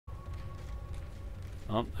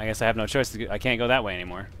Well, I guess I have no choice. I can't go that way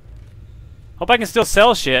anymore. Hope I can still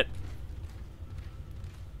sell shit.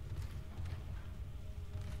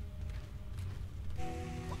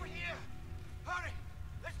 Over here! Hurry!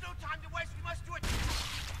 There's no time to waste. We must do it.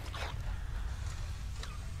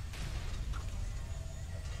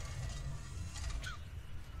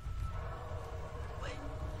 Wait,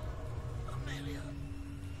 Amelia,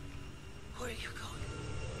 where are you going?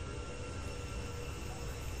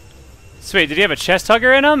 Sweet. Did he have a chest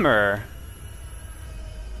hugger in him, or?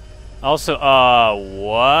 Also,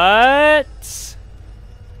 what?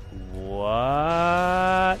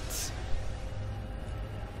 What?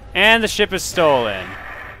 And the ship is stolen.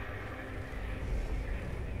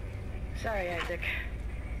 Sorry, Isaac.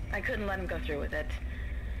 I couldn't let him go through with it.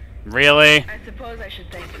 Really? I suppose I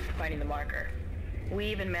should thank you for finding the marker. We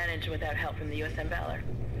even managed without help from the USM Valor.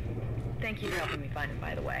 Thank you for helping me find him,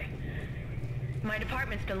 by the way. My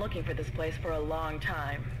department's been looking for this place for a long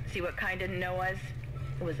time. See what Kind didn't know was?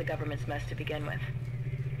 It was the government's mess to begin with.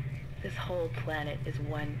 This whole planet is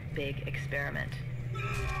one big experiment.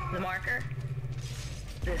 The marker?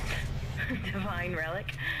 This divine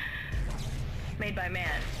relic? Made by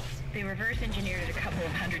man. They reverse engineered it a couple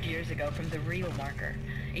of 100 years ago from the real marker,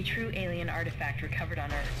 a true alien artifact recovered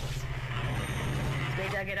on Earth. They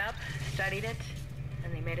dug it up, studied it,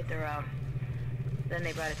 and they made it their own. Then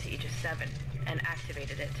they brought it to Aegis 7 and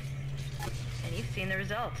activated it. And you've seen the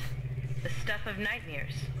result. The stuff of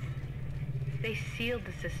nightmares. They sealed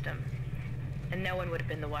the system, and no one would have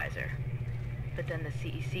been the wiser. But then the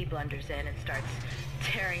CEC blunders in and starts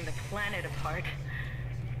tearing the planet apart.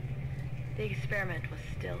 The experiment was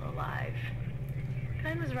still alive.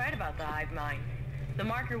 Kind was right about the hive mind. The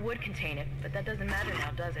marker would contain it, but that doesn't matter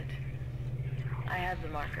now, does it? I have the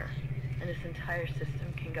marker, and this entire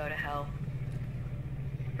system can go to hell.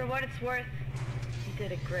 For what it's worth, you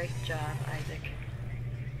did a great job, Isaac.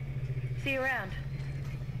 See you around.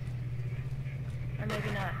 Or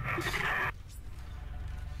maybe not.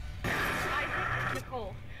 Isaac,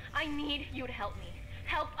 Nicole, I need you to help me.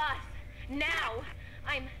 Help us. Now.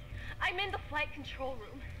 I'm in the flight control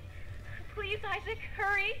room. Please, Isaac,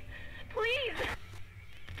 hurry. Please.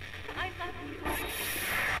 I love you.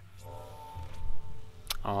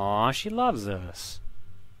 Aw, she loves us.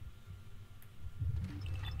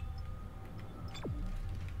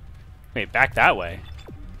 Wait, back that way.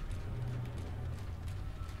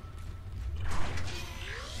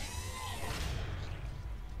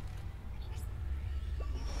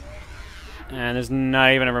 And there's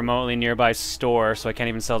not even a remotely nearby store, so I can't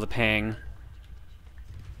even sell the ping.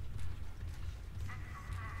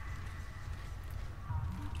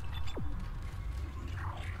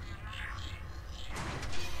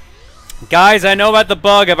 Guys, I know about the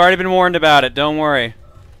bug. I've already been warned about it. Don't worry.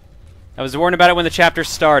 I was warned about it when the chapter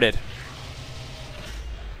started.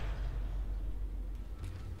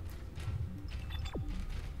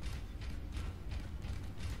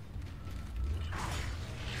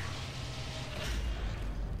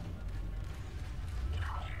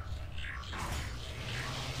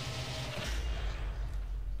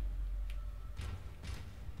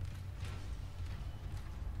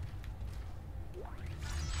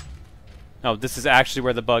 Oh, this is actually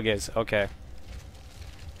where the bug is. Okay.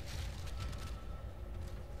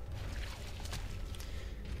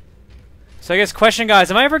 So I guess question, guys,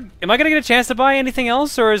 am I gonna get a chance to buy anything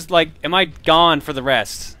else, or is am I gone for the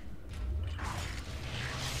rest?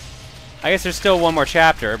 I guess there's still one more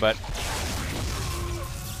chapter, but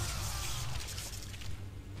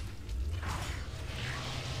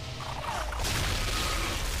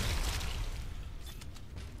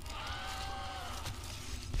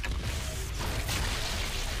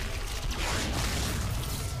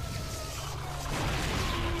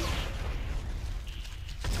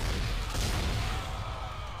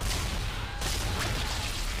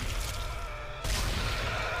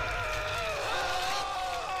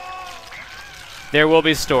there will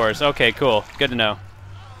be stores. Okay, cool. Good to know.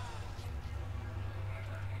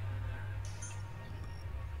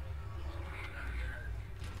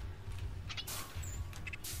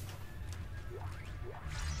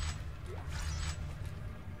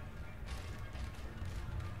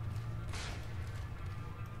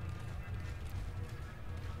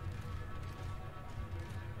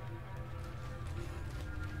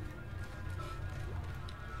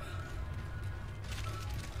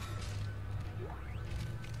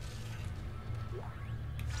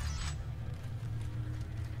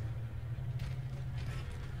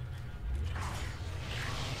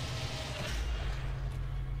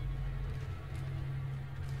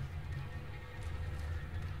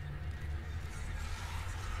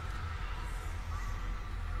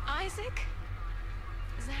 Isaac?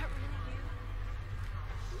 Is that really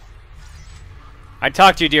you? I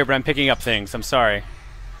talked to you, dear, but I'm picking up things. I'm sorry.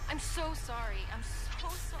 I'm so sorry. I'm so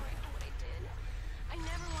sorry for what I did. I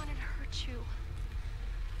never wanted to hurt you.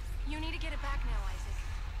 You need to get it back now, Isaac.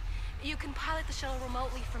 You can pilot the shuttle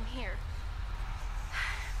remotely from here.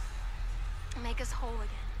 Make us whole again.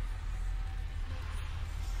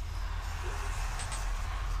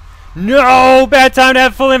 No! Bad time to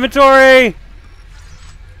have full inventory!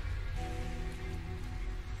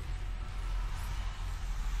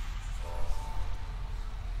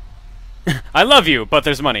 I love you, but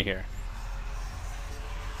there's money here.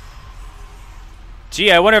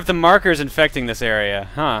 Gee, I wonder if the marker's infecting this area,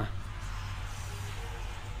 huh?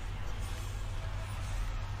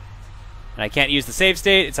 And I can't use the save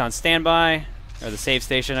state, it's on standby. Or the save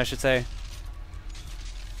station, I should say.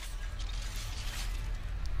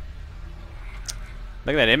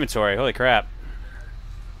 Look at that inventory, holy crap.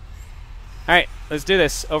 Alright, let's do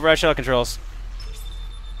this. Override shuttle controls.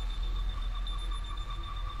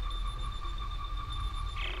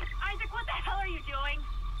 Isaac, what the hell are you doing?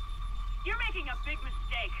 You're making a big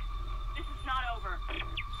mistake. This is not over.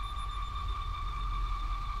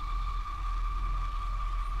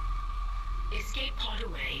 Escape pod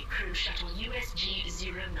away, crew shuttle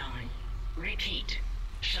USG-09. Repeat.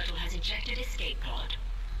 Shuttle has ejected escape pod.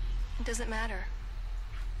 It doesn't matter.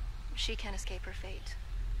 She can't escape her fate.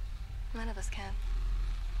 None of us can.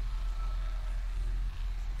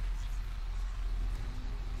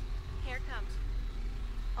 Here it comes.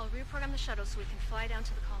 I'll reprogram the shuttle so we can fly down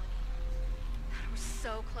to the colony. We're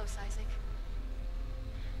so close, Isaac.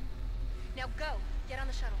 Now go! Get on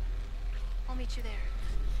the shuttle. I'll meet you there.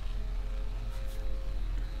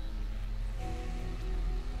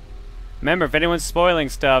 Remember, if anyone's spoiling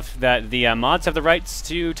stuff, that the mods have the rights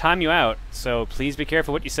to time you out, so please be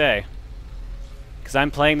careful what you say. Because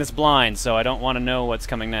I'm playing this blind, so I don't want to know what's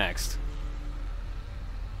coming next.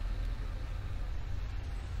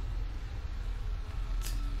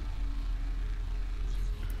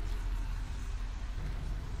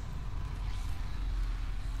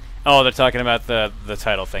 Oh, they're talking about the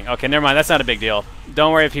title thing. Okay, never mind, that's not a big deal.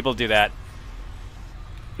 Don't worry if people do that.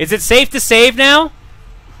 Is it safe to save now?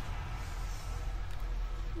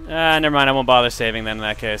 Never mind, I won't bother saving then in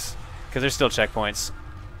that case. Because there's still checkpoints.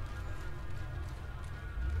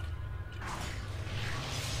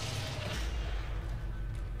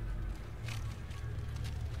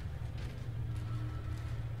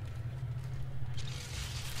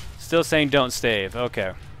 Still saying don't save,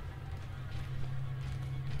 okay.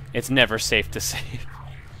 It's never safe to save.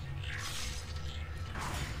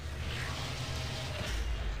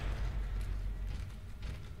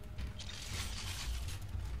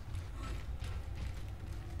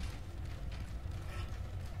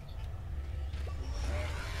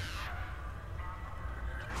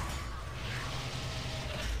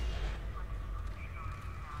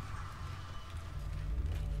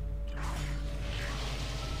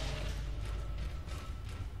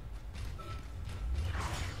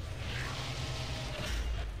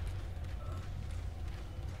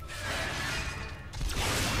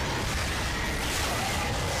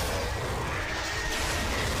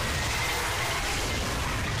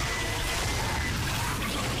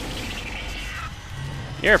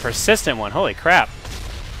 You're a persistent one, holy crap.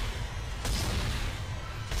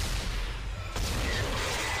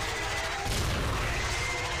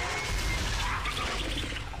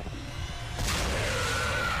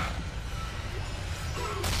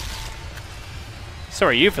 So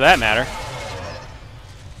are you, for that matter.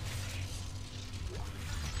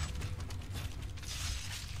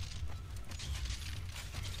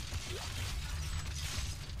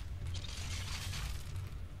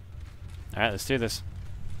 Alright, let's do this.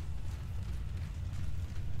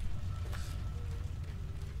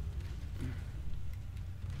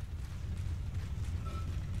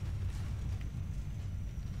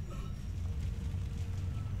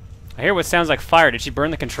 I hear what sounds like fire. Did she burn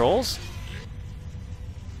the controls?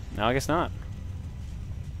 No, I guess not.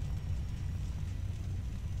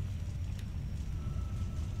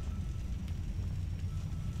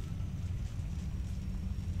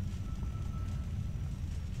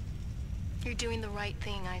 You're doing the right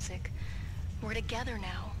thing, Isaac. We're together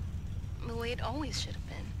now. The way it always should have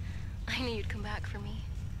been. I knew you'd come back for me.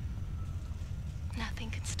 Nothing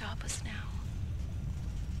can stop us now.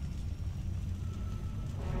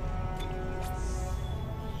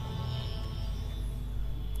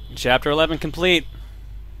 Chapter 11 complete.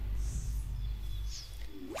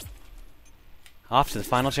 Off to the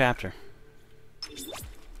final chapter.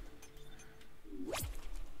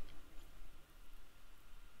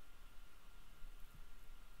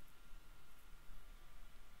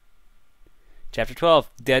 Chapter 12,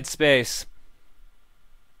 Dead Space.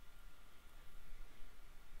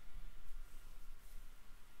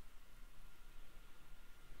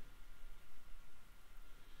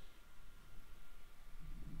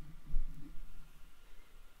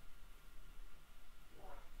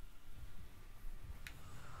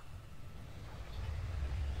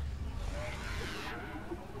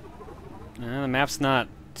 The map's not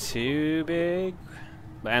too big,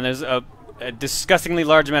 and there's a disgustingly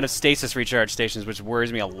large amount of stasis recharge stations, which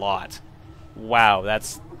worries me a lot. Wow,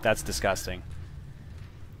 that's disgusting.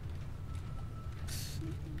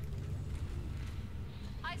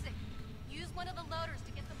 Isaac, use one of the loaders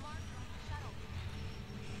to get the marker on the shuttle.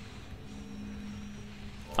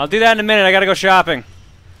 I'll do that in a minute. I gotta go shopping.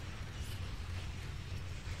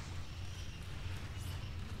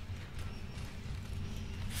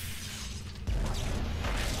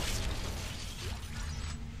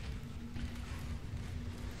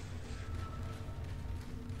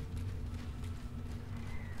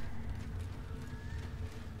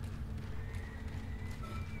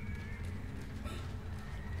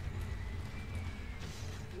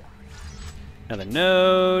 Another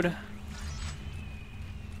node.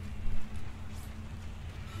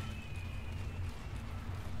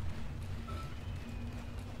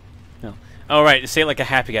 No. Oh, right. Say it like a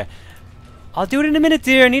happy guy. I'll do it in a minute,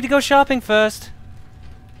 dear. I need to go shopping first.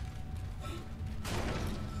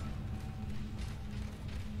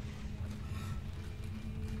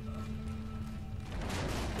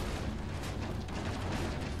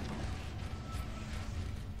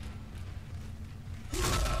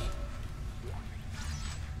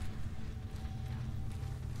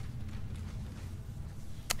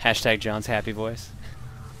 Hashtag John's happy voice.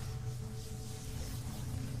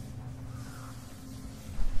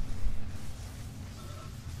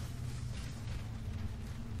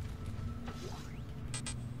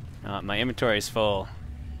 My inventory is full.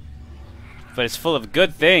 But it's full of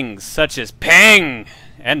good things, such as ping!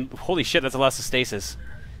 And holy shit, that's a lot of stasis.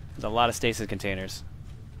 There's a lot of stasis containers.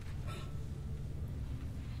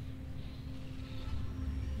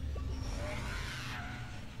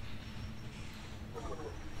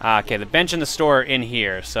 Okay, the bench and the store are in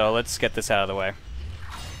here, so let's get this out of the way.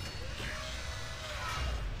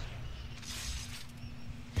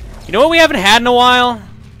 You know what we haven't had in a while?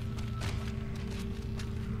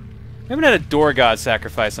 We haven't had a door god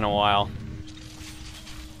sacrifice in a while.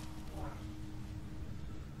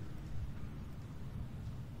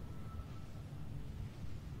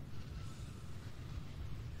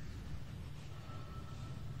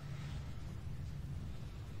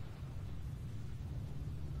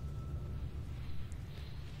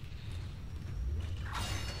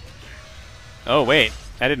 Oh, wait.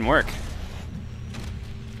 That didn't work.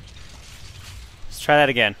 Let's try that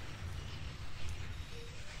again.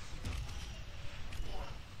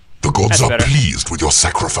 The gods That's are better. pleased with your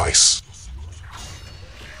sacrifice.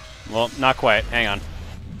 Well, not quite. Hang on.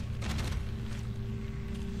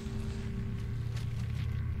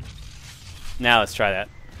 Now let's try that.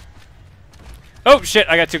 Oh, shit.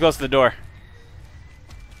 I got too close to the door.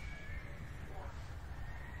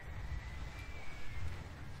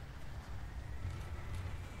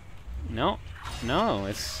 No. No,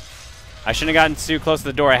 it's... I shouldn't have gotten too close to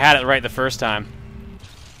the door. I had it right the first time.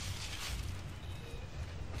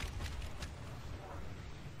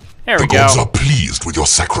 There we The go. gods are pleased with your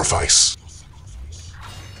sacrifice.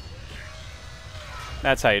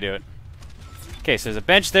 That's how you do it. Okay, so there's a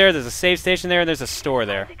bench there, there's a save station there, and there's a store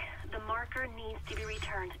there. Isaac, the marker needs to be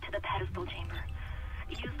returned to the pedestal chamber.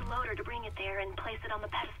 Use the loader to bring it there and place it on the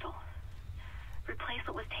pedestal. Replace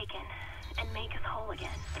what was taken and make us whole again.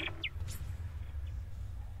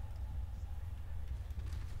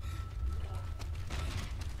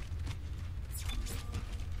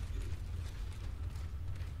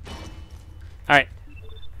 Alright.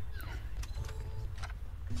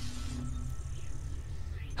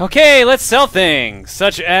 Okay, let's sell things,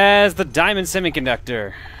 such as the diamond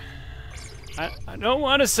semiconductor. I don't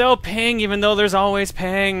want to sell ping, even though there's always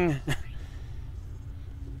ping.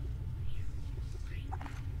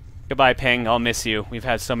 Goodbye, ping. I'll miss you. We've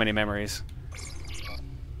had so many memories.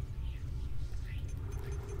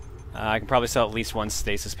 I can probably sell at least one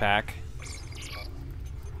stasis pack.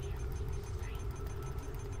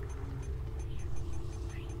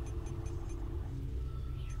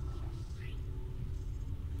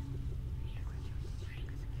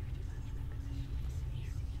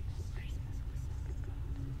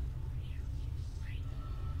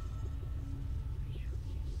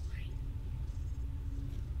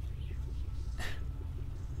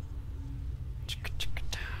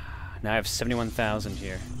 Now I have 71,000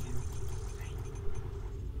 here.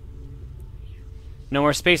 No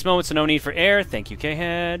more space moments, so no need for air. Thank you,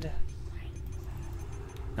 K-Head.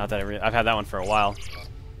 Not that I've had that one for a while.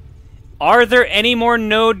 Are there any more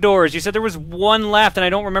node doors? You said there was one left, and I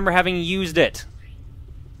don't remember having used it.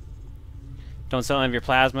 Don't sell any of your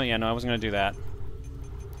plasma? Yeah, no, I wasn't going to do that.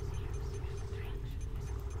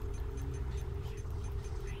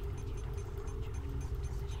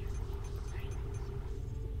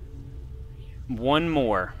 One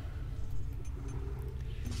more.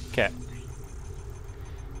 Okay.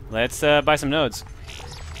 Let's buy some nodes.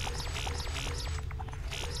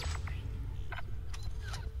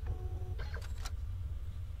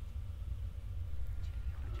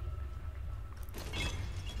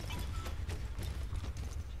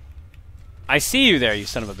 I see you there, you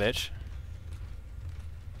son of a bitch.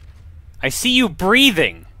 I see you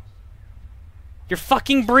breathing. You're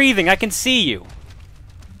fucking breathing. I can see you.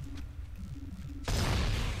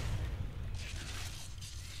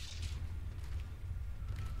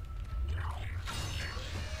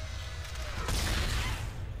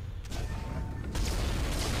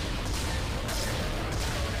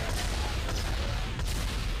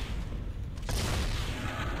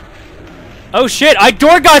 Oh shit, I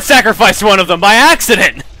door god sacrificed one of them by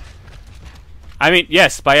accident! I mean,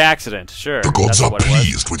 yes, by accident, sure. The gods are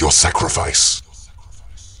pleased with your sacrifice.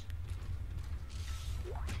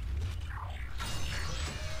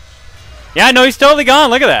 Yeah, no, he's totally gone,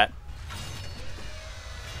 look at that.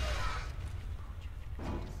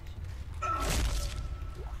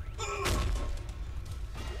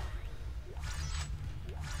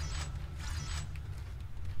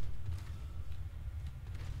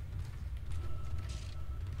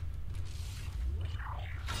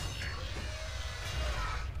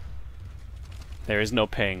 There is no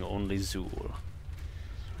ping, only Zool.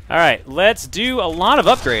 Alright, let's do a lot of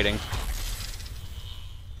upgrading.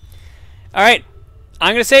 Alright,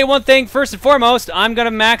 I'm going to say one thing first and foremost. I'm going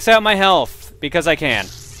to max out my health, because I can.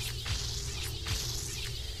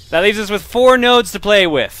 That leaves us with 4 nodes to play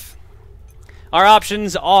with. Our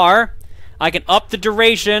options are, I can up the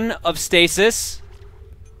duration of stasis.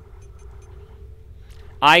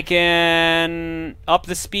 I can up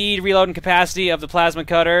the speed, reload, and capacity of the plasma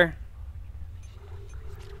cutter.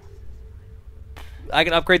 I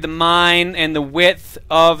can upgrade the mine and the width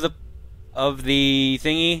of the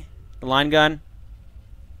thingy, the line gun.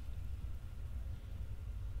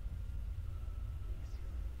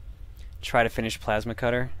 Try to finish plasma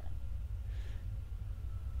cutter.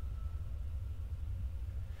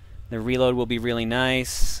 The reload will be really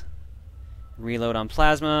nice. Reload on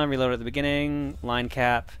plasma, reload at the beginning, line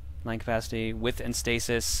cap, line capacity, width and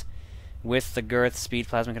stasis, width, the girth, speed,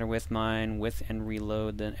 plasma cutter, width, mine, width and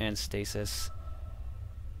reload, then and stasis.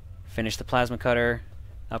 Finish the plasma cutter,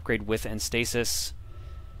 upgrade width and stasis,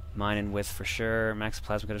 mine and width for sure. Max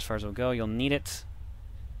plasma cutter as far as it'll go. You'll need it.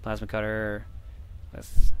 Plasma cutter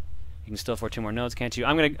with. You can still afford 2 more nodes, can't you?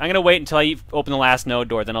 I'm gonna wait until I open the last node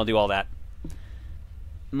door, then I'll do all that.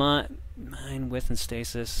 Mine, width, and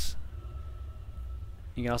stasis.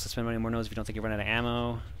 You can also spend money on more nodes if you don't think you run out of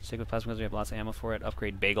ammo. Stick with plasma cutters, we have lots of ammo for it.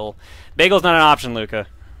 Upgrade bagel. Bagel's not an option, Luca.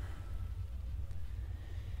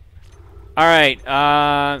 Alright,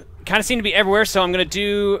 kind of seem to be everywhere, so I'm going to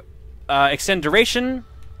do extend duration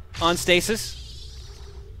on stasis.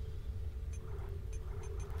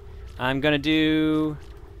 I'm going to do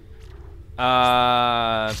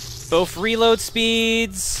both reload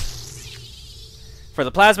speeds for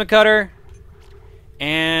the plasma cutter.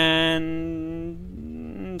 And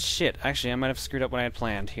shit, actually I might have screwed up what I had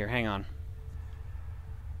planned. Here, hang on.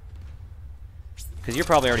 Because you're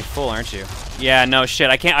probably already full, aren't you? Yeah, no, shit.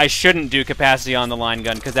 I shouldn't do capacity on the line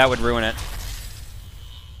gun, because that would ruin it.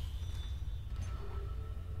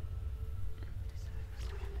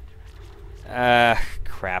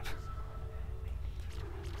 Crap.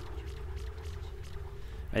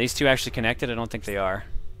 Are these two actually connected? I don't think they are.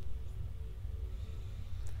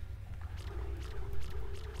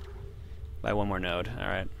 Buy one more node.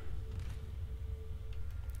 Alright.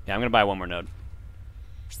 Yeah, I'm going to buy one more node.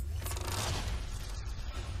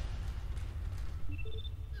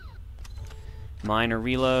 Mine or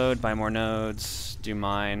reload, buy more nodes, do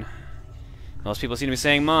mine. Most people seem to be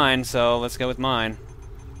saying mine, so let's go with mine.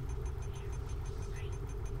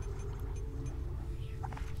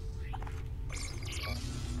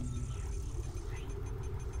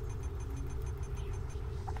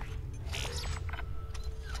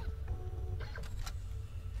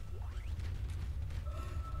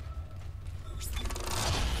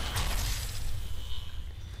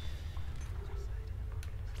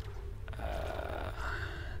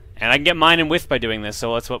 And I can get mine and width by doing this,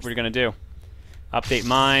 so that's what we're going to do. Update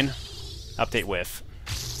mine, update width.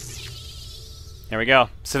 There we go.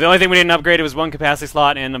 So the only thing we didn't upgrade was one capacity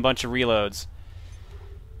slot and a bunch of reloads.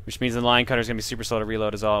 Which means the line cutter is going to be super slow to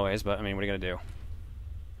reload as always, but I mean, what are you going to do?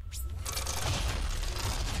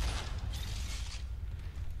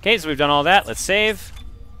 Okay, so we've done all that. Let's save.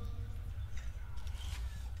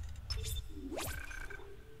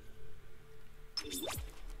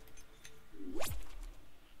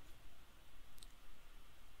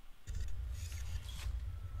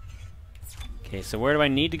 Okay, so where do I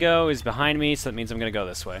need to go is behind me, so that means I'm going to go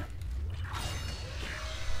this way.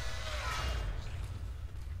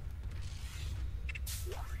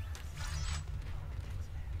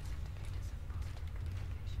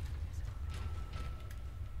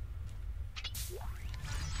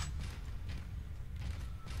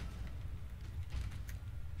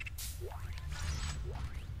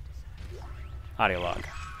 Audio log.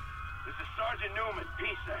 This is Sergeant Newman,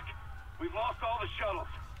 PSEC. We've lost all the shuttles.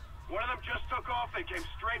 One of them just took off and came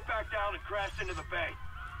straight back down and crashed into the bay.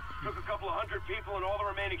 Took a couple of hundred people and all the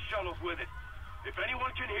remaining shuttles with it. If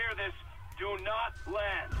anyone can hear this, do not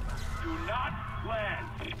land. Do not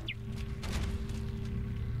land.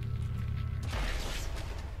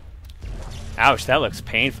 Ouch, that looks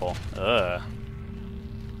painful. Ugh.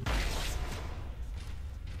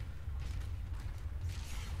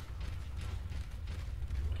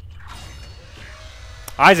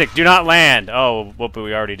 Isaac, do not land! Oh, whoop,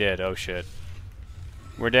 we already did. Oh, shit.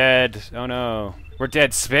 We're dead. Oh, no. We're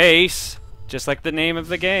dead space! Just like the name of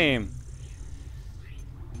the game.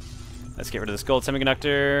 Let's get rid of this gold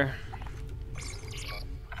semiconductor.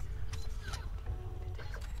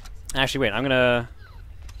 Actually, wait, I'm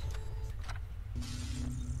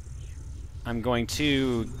going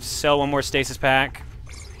to sell one more stasis pack.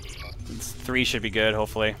 3 should be good,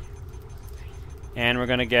 hopefully. And we're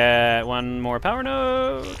going to get one more power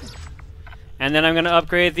node. And then I'm going to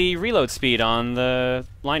upgrade the reload speed on the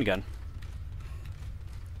line gun.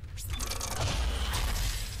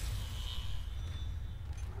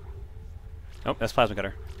 Oh, that's plasma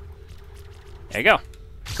cutter. There you go.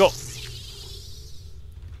 Cool.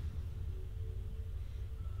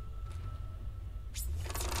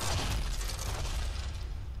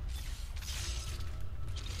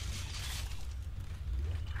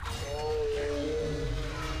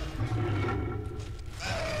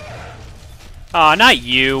 Aw, not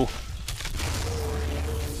you.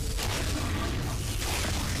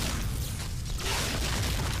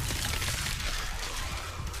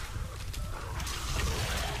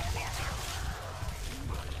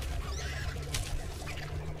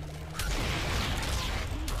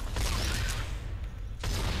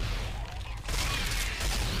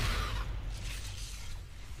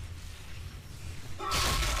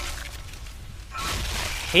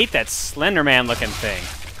 Hate that Slender Man looking thing.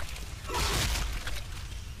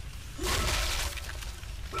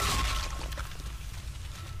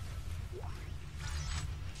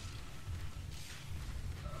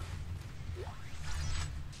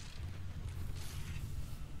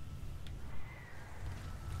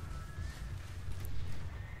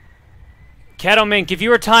 Cattle Mink, if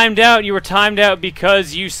you were timed out, you were timed out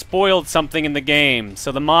because you spoiled something in the game.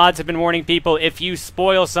 So the mods have been warning people, if you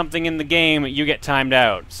spoil something in the game, you get timed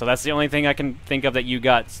out. So that's the only thing I can think of that you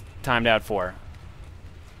got timed out for.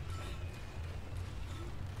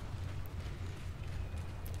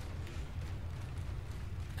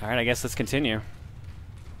 Alright, I guess let's continue.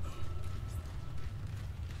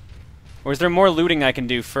 Or is there more looting I can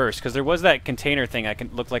do first? Because there was that container thing I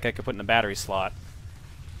can look like I could put in the battery slot.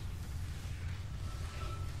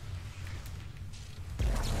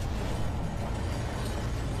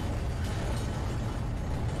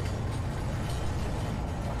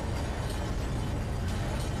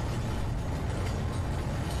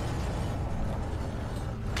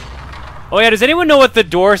 Oh yeah, does anyone know what the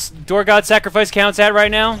door god sacrifice counts at right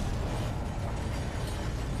now?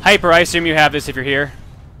 Hyper, I assume you have this if you're here.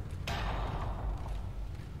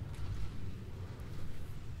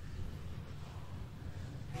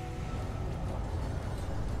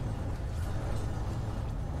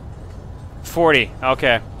 $40,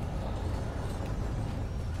 okay.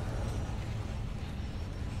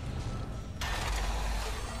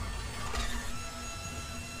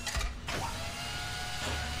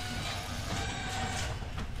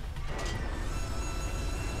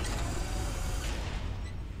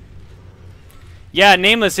 Yeah,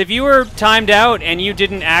 Nameless, if you were timed out and you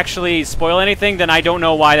didn't actually spoil anything, then I don't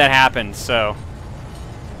know why that happened, so...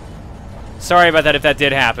 Sorry about that if that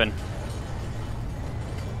did happen.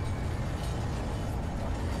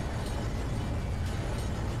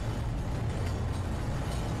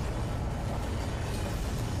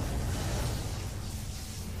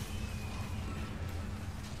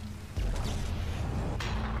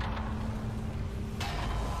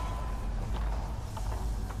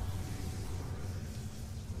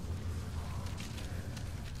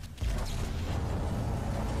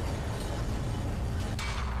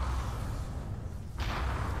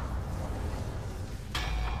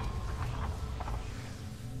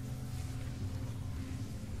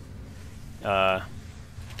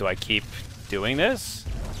 Do I keep doing this?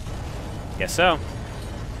 Guess so.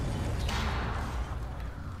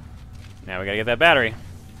 Now we gotta get that battery.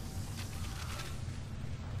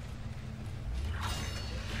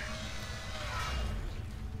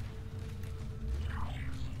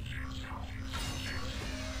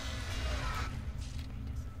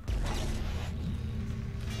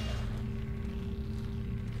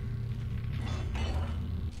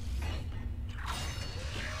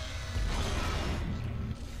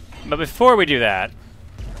 But before we do that,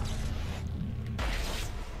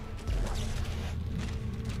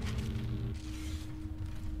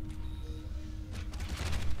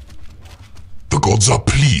 the gods are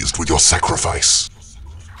pleased with your sacrifice.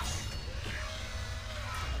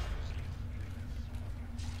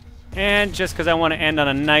 and just because I want to end on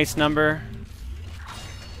a nice number,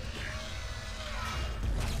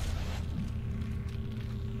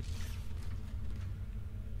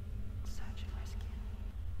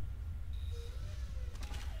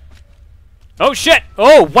 oh shit!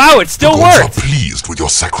 Oh wow, it still the gods worked! are pleased with your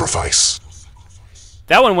sacrifice.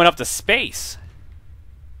 That one went up to space.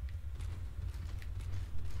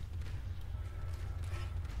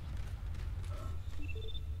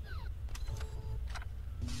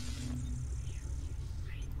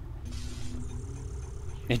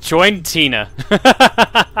 It joined Tina.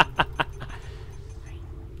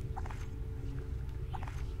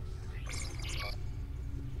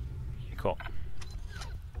 Cool.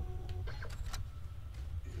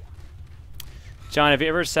 John, have you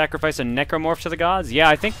ever sacrificed a necromorph to the gods? Yeah,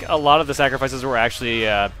 I think a lot of the sacrifices were actually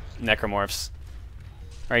necromorphs.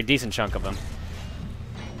 Or a decent chunk of them.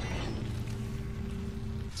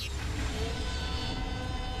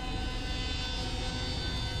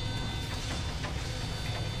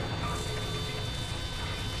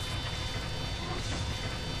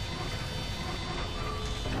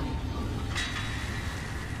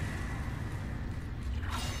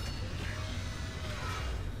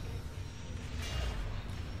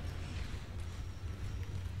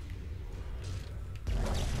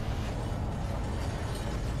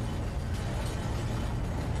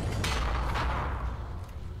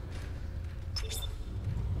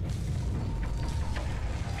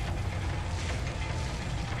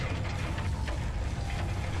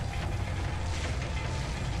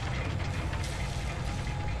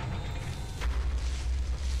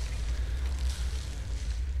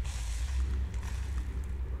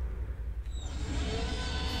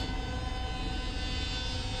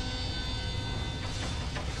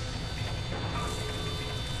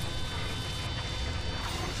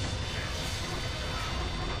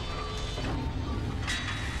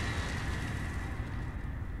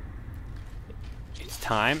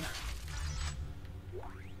 Time.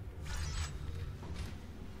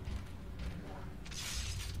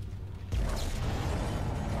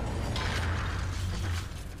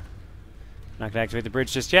 Not gonna activate the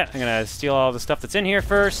bridge just yet. I'm gonna steal all the stuff that's in here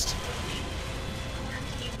first.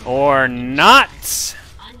 Or not!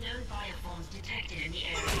 Unknown bioforms detected in the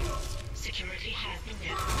area. Security has been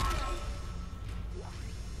notified.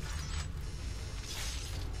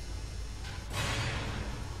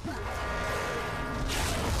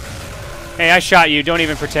 Hey, I shot you. Don't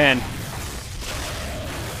even pretend.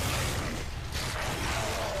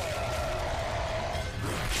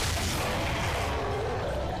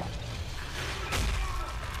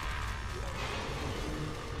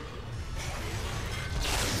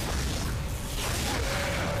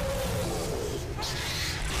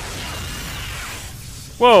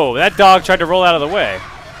 Whoa, that dog tried to roll out of the way.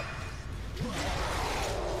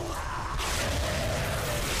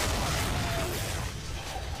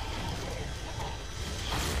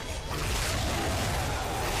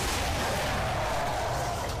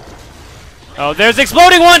 Oh, there's the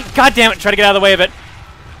exploding one! God damn it, try to get out of the way of it.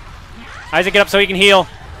 Isaac, get up so he can heal.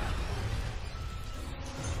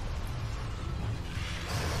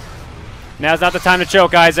 Now's not the time to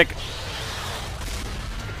choke, Isaac.